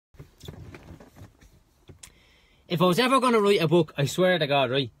if I was ever going to write a book, I swear to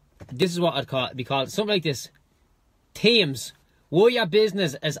God, right, this is what I'd be called. Something like this. Themes. Why your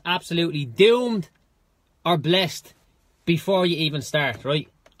business is absolutely doomed or blessed before you even start, right?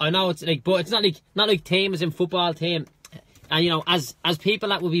 I know it's like, but it's not like team as in football team. And, you know, as people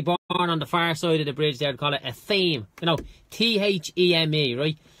that will be born on the far side of the bridge, they'd call it a theme. You know, Theme,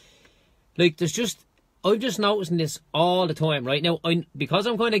 right? Like, I'm just noticing this all the time, right? Now, because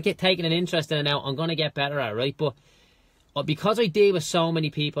I'm going to taking an interest in it now, I'm going to get better at it, right? But because I deal with so many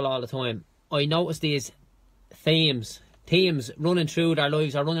people all the time, I notice these themes running through their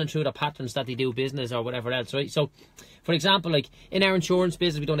lives or running through the patterns that they do business or whatever else, right? So, for example, like in our insurance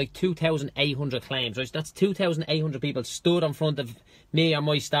business, we've done like 2,800 claims, right? So that's 2,800 people stood in front of me or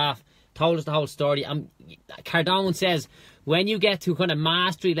my staff, told us the whole story. Cardone says, when you get to kind of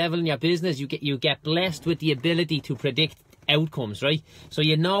mastery level in your business, you get blessed with the ability to predict outcomes, right? So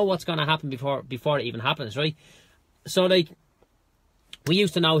you know what's going to happen before it even happens, right? So like, we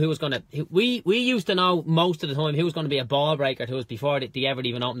used to know who was going to... We used to know most of the time who was going to be a ball breaker to us before they ever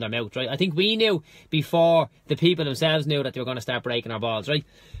even opened their mouth, right? I think we knew before the people themselves knew that they were going to start breaking our balls, right?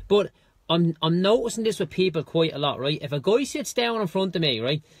 But I'm noticing this with people quite a lot, right? If a guy sits down in front of me,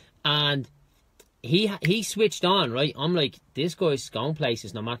 right, and he switched on, right, I'm like, this guy's going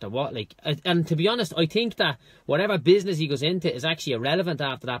places no matter what. Like, and to be honest, I think that whatever business he goes into is actually irrelevant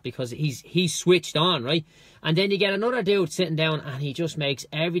after that, because he's switched on, right? And then you get another dude sitting down and he just makes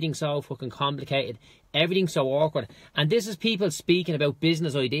everything so fucking complicated, everything so awkward. And this is people speaking about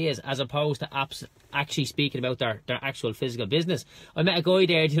business ideas as opposed to actually speaking about their actual physical business. I met a guy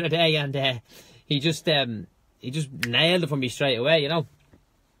there the other day, and he just nailed it for me straight away, you know.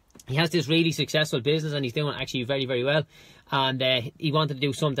 He has this really successful business and he's doing actually very, very well. And he wanted to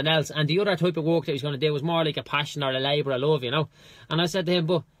do something else. And the other type of work that he's going to do was more like a passion or a labour of love, you know. And I said to him,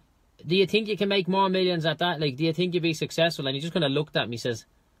 but do you think you can make more millions at that? Like, do you think you'll be successful? And he just kind of looked at me and says,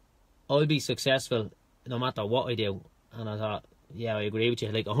 I'll be successful no matter what I do. And I thought, yeah, I agree with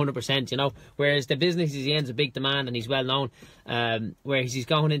you, like 100%, you know. Whereas the business he ends a big demand and he's well known, whereas he's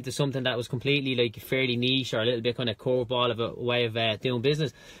going into something that was completely like fairly niche or a little bit kind of curveball of a way of doing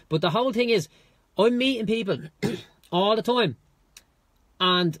business. But the whole thing is, I'm meeting people all the time,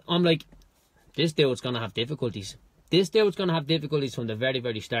 and I'm like, this dude's going to have difficulties. This dude's going to have difficulties from the very,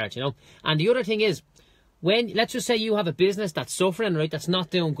 very start, you know. And the other thing is, when, let's just say you have a business that's suffering, right, that's not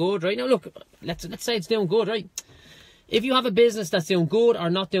doing good, right? Now look, let's say it's doing good, right? If you have a business that's doing good or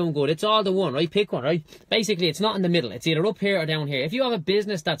not doing good, it's all the one, right? Pick one, right? Basically, it's not in the middle. It's either up here or down here. If you have a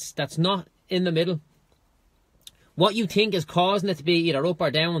business that's not in the middle, what you think is causing it to be either up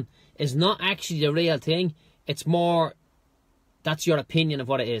or down is not actually the real thing. It's more, that's your opinion of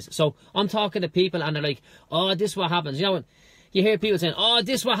what it is. So I'm talking to people and they're like, oh, this is what happens. You know, you hear people saying, oh,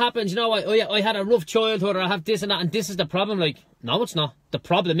 this is what happens. You know, I had a rough childhood, or I have this and that, and this is the problem. Like, no, it's not. The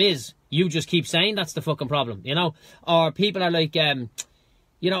problem is, you just keep saying that's the fucking problem, you know? Or people are like, you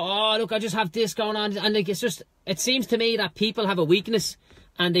know, oh, look, I just have this going on. And like, it's just, it seems to me that people have a weakness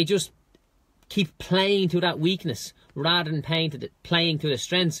and they just keep playing to that weakness rather than playing to the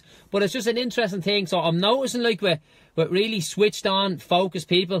strengths. But it's just an interesting thing. So I'm noticing, like, with really switched on, focused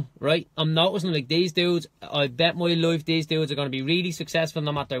people, right? I'm noticing, like, these dudes, I bet my life these dudes are going to be really successful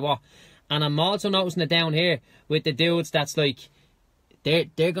no matter what. And I'm also noticing it down here with the dudes that's like, they're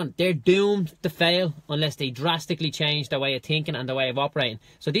doomed to fail unless they drastically change their way of thinking and their way of operating.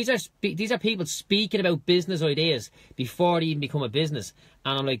 So these are people speaking about business ideas before they even become a business.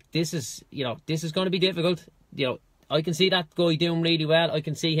 And I'm like, this is, you know, this is going to be difficult. You know, I can see that guy doing really well. I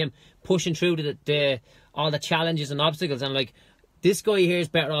can see him pushing through all the challenges and obstacles. And like, this guy here is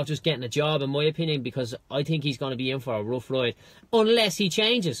better off just getting a job, in my opinion, because I think he's going to be in for a rough ride unless he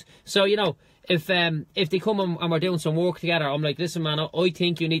changes. So, you know, if they come and we're doing some work together, I'm like, listen, man, I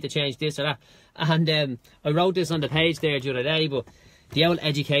think you need to change this or that. And I wrote this on the page there the other day, but the old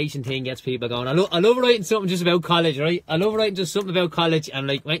education thing gets people going. I love writing something just about college, right? I love writing just something about college, and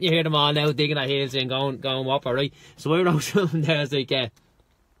like, when you hear them all now digging their heels and going whopper, right? So I wrote something there, I was like,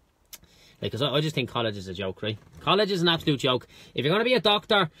 because I just think college is a joke, right? College is an absolute joke. If you're going to be a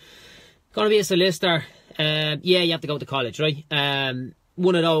doctor, going to be a solicitor, yeah, you have to go to college, right?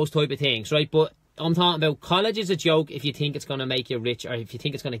 One of those type of things, right? But I'm talking about college is a joke if you think it's going to make you rich, or if you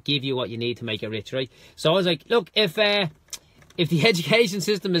think it's going to give you what you need to make you rich, right? So I was like, look, if the education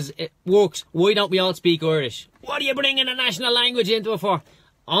system works, why don't we all speak Irish? What are you bringing a national language into it for?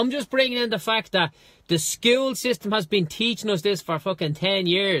 I'm just bringing in the fact that the school system has been teaching us this for fucking 10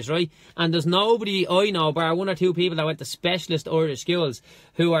 years, right? And there's nobody I know, bar one or two people that went to specialist Irish schools,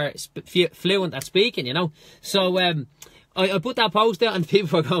 who are fluent at speaking, you know? So I put that post out and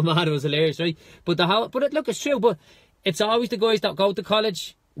people were going mad. It was hilarious, right? But look, it's true. But it's always the guys that go to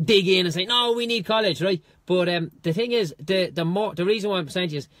college, dig in and say, no, we need college, right? But the thing is, the reason why I'm saying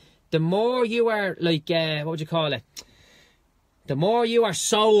to you is, the more you are like, what would you call it? The more you are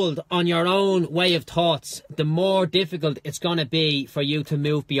sold on your own way of thoughts, the more difficult it's going to be for you to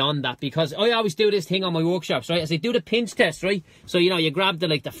move beyond that. Because I always do this thing on my workshops, right? I say, do the pinch test, right? So, you know, you grab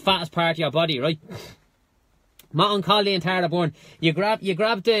the fattest part of your body, right? Matt Colley and Tara Bourne, you grab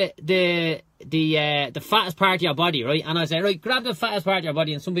the fattest part of your body, right? And I say, right, grab the fattest part of your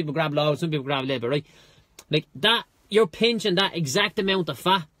body, and some people grab loads, some people grab a little bit, right? Like that, you're pinching that exact amount of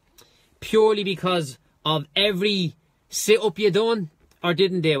fat purely because of every sit-up you done or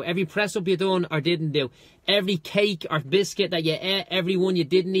didn't do, every press-up you done or didn't do, every cake or biscuit that you ate, every one you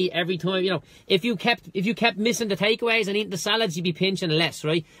didn't eat, every time, you know, if you kept missing the takeaways and eating the salads, you'd be pinching less,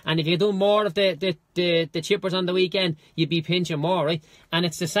 right? And if you done more of the chippers on the weekend, you'd be pinching more, right? And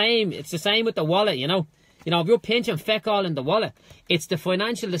it's the same with the wallet, you know. You know, if you're pinching feck all in the wallet, it's the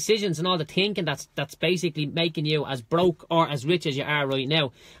financial decisions and all the thinking that's basically making you as broke or as rich as you are right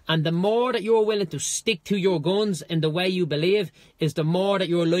now. And the more that you're willing to stick to your guns in the way you believe, is the more that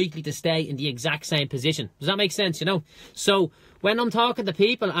you're likely to stay in the exact same position. Does that make sense, you know? So when I'm talking to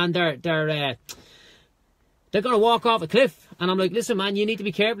people and they're going to walk off a cliff, and I'm like, listen, man, you need to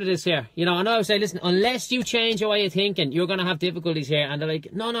be careful of this here. You know, and I would say, listen, unless you change your way of thinking, you're going to have difficulties here. And they're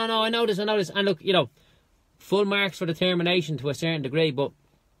like, no, I know this. And look, you know, full marks for determination to a certain degree, but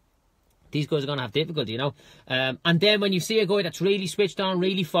these guys are going to have difficulty, you know. And then when you see a guy that's really switched on,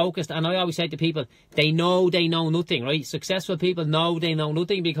 really focused, and I always say to people, they know nothing, right? Successful people know they know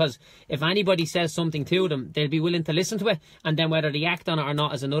nothing, because if anybody says something to them, they'll be willing to listen to it, and then whether they act on it or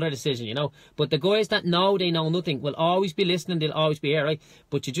not is another decision, you know. But the guys that know they know nothing will always be listening, they'll always be here, right?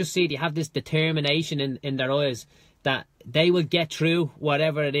 But you just see they have this determination in their eyes that they will get through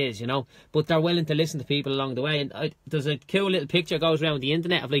whatever it is, you know. But they're willing to listen to people along the way. And there's a cool little picture goes around the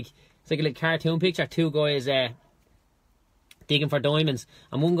internet of, like, it's like a little cartoon picture. Two guys digging for diamonds,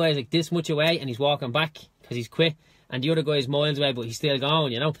 and one guy is like this much away and he's walking back because he's quit, and the other guy is miles away but he's still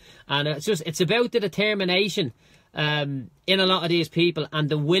going, you know. And it's about the determination in a lot of these people, and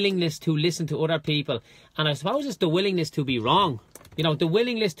the willingness to listen to other people. And I suppose it's the willingness to be wrong. You know, the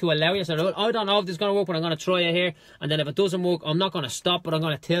willingness to allow yourself, I don't know if this is going to work, but I'm going to try it here. And then if it doesn't work, I'm not going to stop, but I'm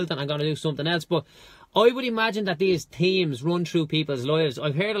going to tilt and I'm going to do something else. But I would imagine that these themes run through people's lives.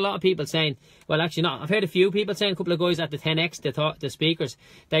 I've heard a lot of people saying, well, actually not. I've heard a few people saying, a couple of guys at the 10X, the speakers,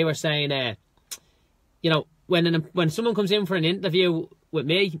 they were saying, you know, when someone comes in for an interview with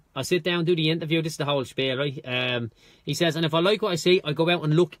me, I sit down, do the interview. This is the whole spiel, right? He says, and if I like what I see, I go out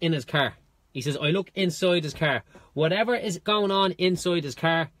and look in his car. He says, I look inside his car. Whatever is going on inside his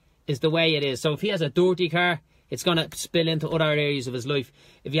car is the way it is. So if he has a dirty car, it's going to spill into other areas of his life.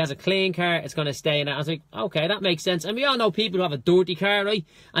 If he has a clean car, it's going to stay in it. I was like, okay, that makes sense. And we all know people who have a dirty car, right?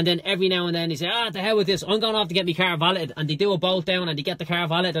 And then every now and then they say, the hell with this. I'm going off to get my car valeted. And they do a bolt down and they get the car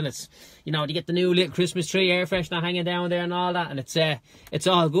valeted. And it's, you know, they get the new little Christmas tree air freshener hanging down there and all that. And it's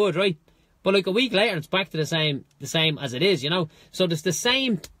all good, right? But like a week later, it's back to the same as it is, you know. So there's the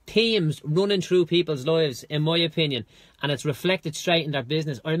same themes running through people's lives, in my opinion, and it's reflected straight in their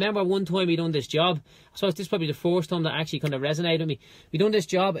business. I remember one time we done this job. So this is probably the first time that actually kind of resonated with me. We done this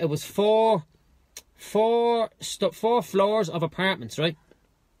job. It was four floors of apartments, right?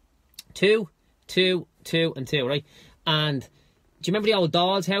 Two, and two, right? And do you remember the old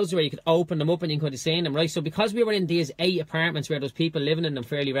dolls' houses where you could open them up and you could have seen them, right? So because we were in these 8 apartments where there's people living in them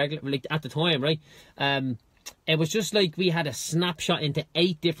fairly regularly, like at the time, right? It was just like we had a snapshot into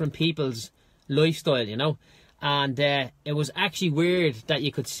 8 different people's lifestyle, you know? And it was actually weird that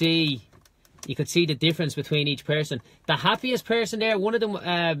you could see the difference between each person. The happiest person there, one of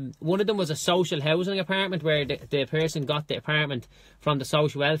them was a social housing apartment where the person got the apartment from the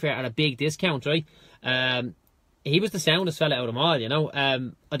social welfare at a big discount, right? He was the soundest fella out of them all, you know.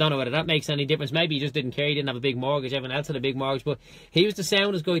 I don't know whether that makes any difference. Maybe he just didn't care. He didn't have a big mortgage. Everyone else had a big mortgage. But he was the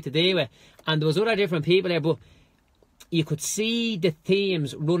soundest guy to deal with. And there was other different people there. But you could see the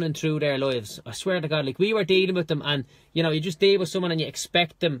themes running through their lives. I swear to God. Like, we were dealing with them. And, you know, you just deal with someone and you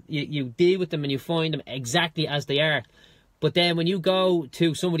expect them. You deal with them and you find them exactly as they are. But then when you go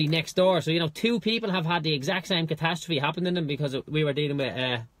to somebody next door. So, you know, 2 people have had the exact same catastrophe happen to them because we were dealing with...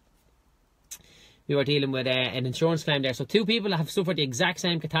 an insurance claim there. So 2 people have suffered the exact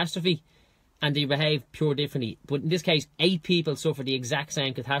same catastrophe and they behave pure differently. But in this case, 8 people suffered the exact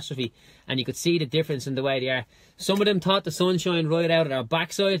same catastrophe, and you could see the difference in the way they are. Some of them thought the sunshine right out of their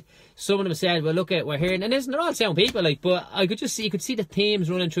backside. Some of them said, well, look at, we're here. And they're all sound people, like, but I could just see, you could see the themes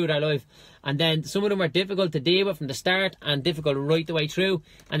running through their life. And then some of them were difficult to deal with from the start and difficult right the way through.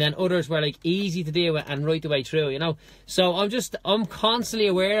 And then others were like easy to deal with and right the way through, you know. So I'm constantly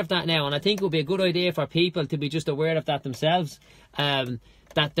aware of that now. And I think it would be a good idea for people to be just aware of that themselves.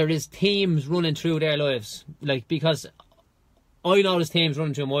 That there is themes running through their lives. Like, because I know there's themes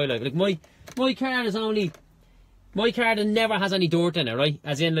running through my life. Like, my car is only... My car never has any dirt in it, right?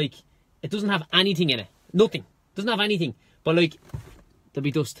 As in, like, it doesn't have anything in it. Nothing. Doesn't have anything. But, like, there'll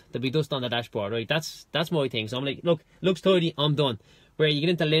be dust. There'll be dust on the dashboard, right? That's my thing. So I'm like, look, looks tidy, I'm done. Where you get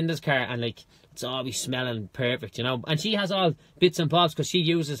into Linda's car and, like, it's always smelling perfect, you know? And she has all bits and bobs because she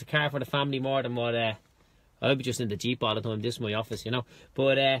uses the car for the family more than what... I'll be just in the Jeep all the time. This is my office, you know.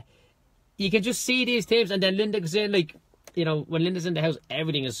 But you can just see these themes. And then Linda goes in, like, you know, when Linda's in the house,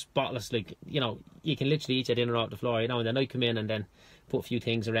 everything is spotless. Like, you know, you can literally eat your dinner off the floor, you know. And then I come in and then put a few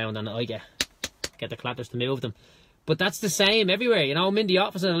things around and I get the clatters to move them. But that's the same everywhere, you know. I'm in the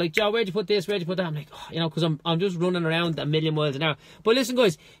office and I'm like, Joe, where'd you put this? Where'd you put that? I'm like, oh, you know, because I'm just running around a million miles an hour. But listen,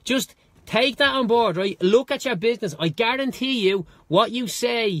 guys, just take that on board, right? Look at your business. I guarantee you what you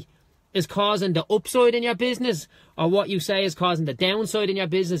say is causing the upside in your business, or what you say is causing the downside in your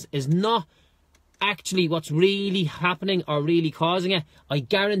business, is not actually what's really happening or really causing it. I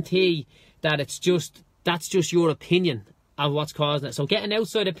guarantee that that's just your opinion of what's causing it. So get an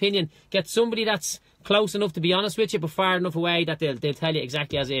outside opinion, get somebody that's close enough to be honest with you, but far enough away that they'll tell you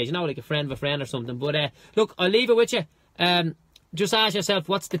exactly as it is, you know, like a friend of a friend or something. But look, I'll leave it with you. Just ask yourself,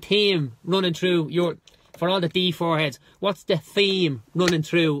 what's the theme running through for all the D4 heads, what's the theme running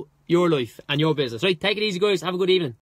through your life and your business, right? Take it easy, guys. Have a good evening.